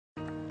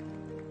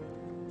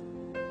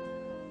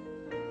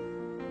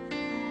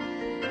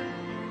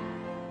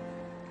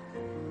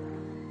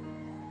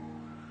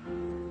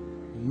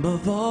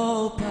above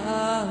all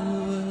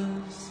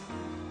powers,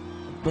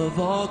 above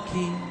all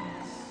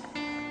kings,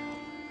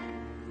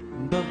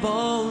 above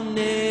all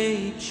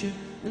nature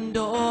and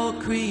all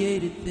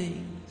created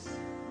things,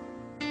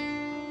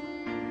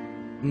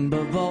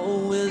 above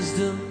all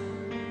wisdom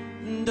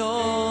and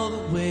all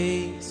the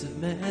ways of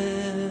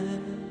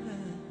man.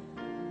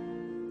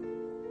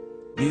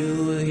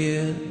 You were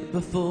here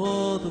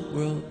before the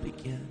world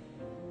began.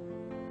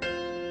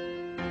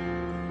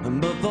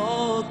 Above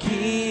all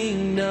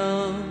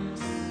kingdoms,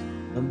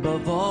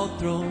 above all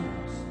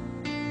thrones,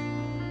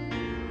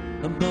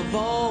 above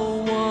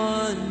all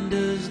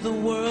wonders the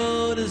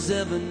world has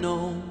ever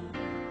known,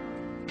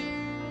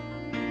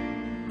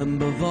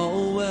 above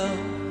all wealth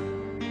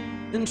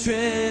and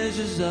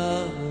treasures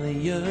of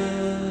the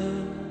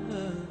earth.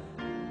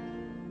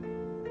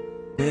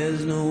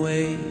 There's no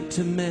way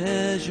to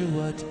measure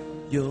what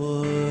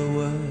you're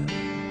worth.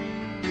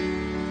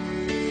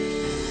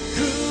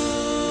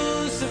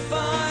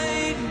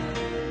 Crucified,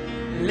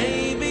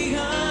 lay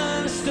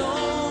behind a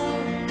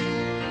stone,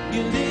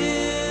 you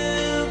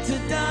live to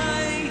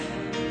die,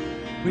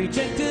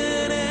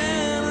 rejected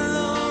and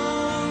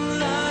alone,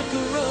 like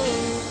a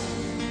rose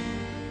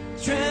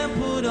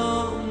trampled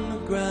on the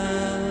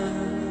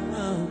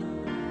ground.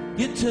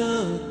 You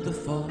took the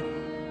fall,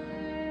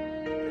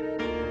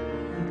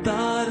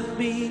 thought of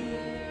me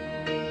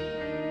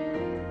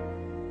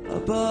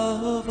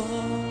above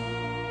all,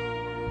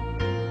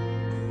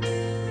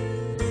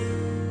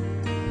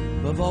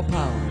 above all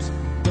powers,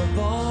 above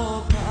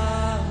all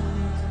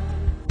powers,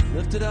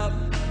 lift it up.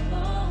 Above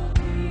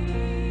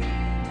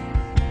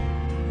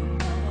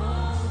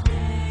all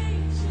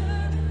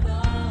nature,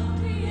 above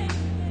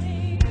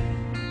creation,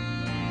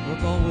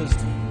 above all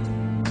wisdom.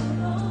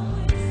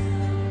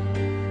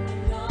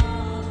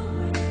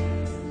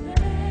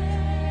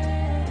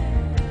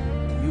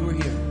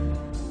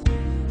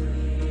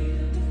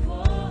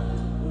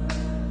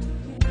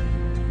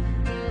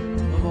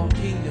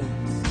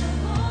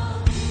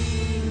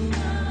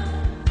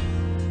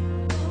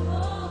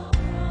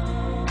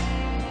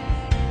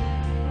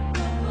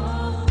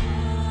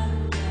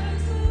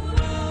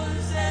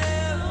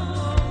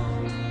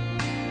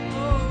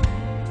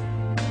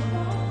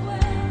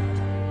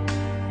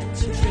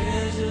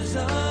 Treasures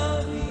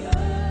of the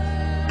earth.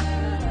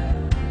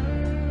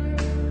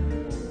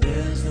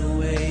 There's no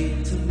way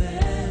to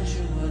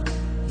measure what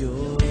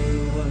you're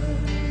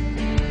worth.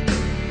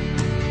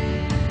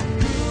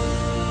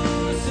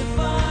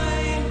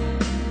 Crucified,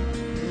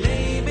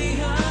 lay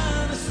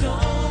behind a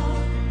stone,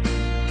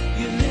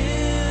 you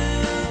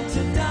live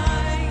to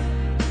die,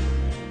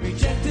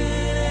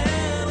 rejected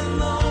and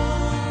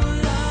alone,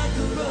 like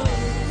a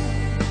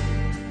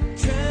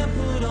rose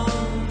trampled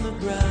on the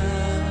ground.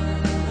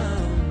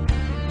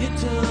 You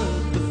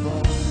took the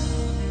fall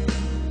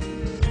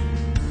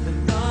and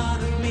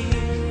thought of me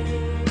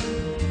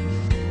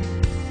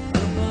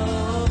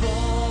above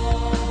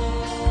all.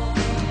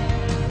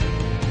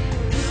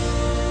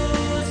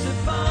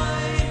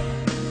 Crucified,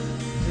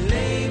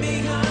 lay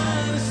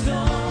behind a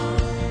stone,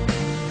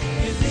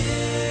 you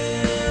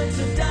live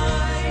to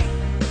die,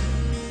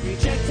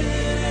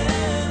 rejected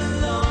and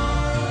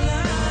alone,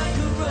 like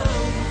a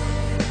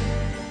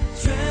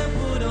rose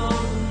trampled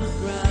on the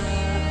ground.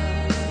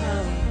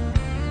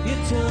 You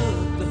took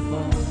the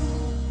fall,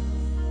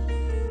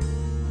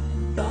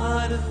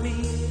 thought of me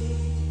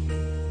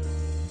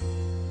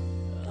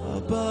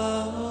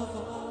above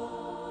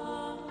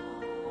all,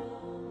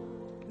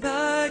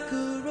 like a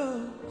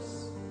rose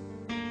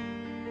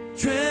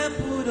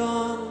trampled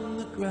on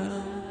the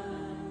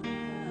ground.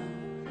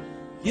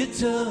 You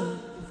took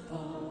the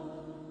fall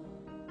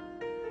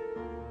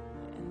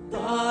and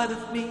thought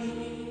of me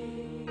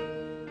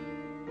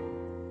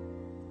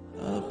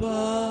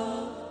above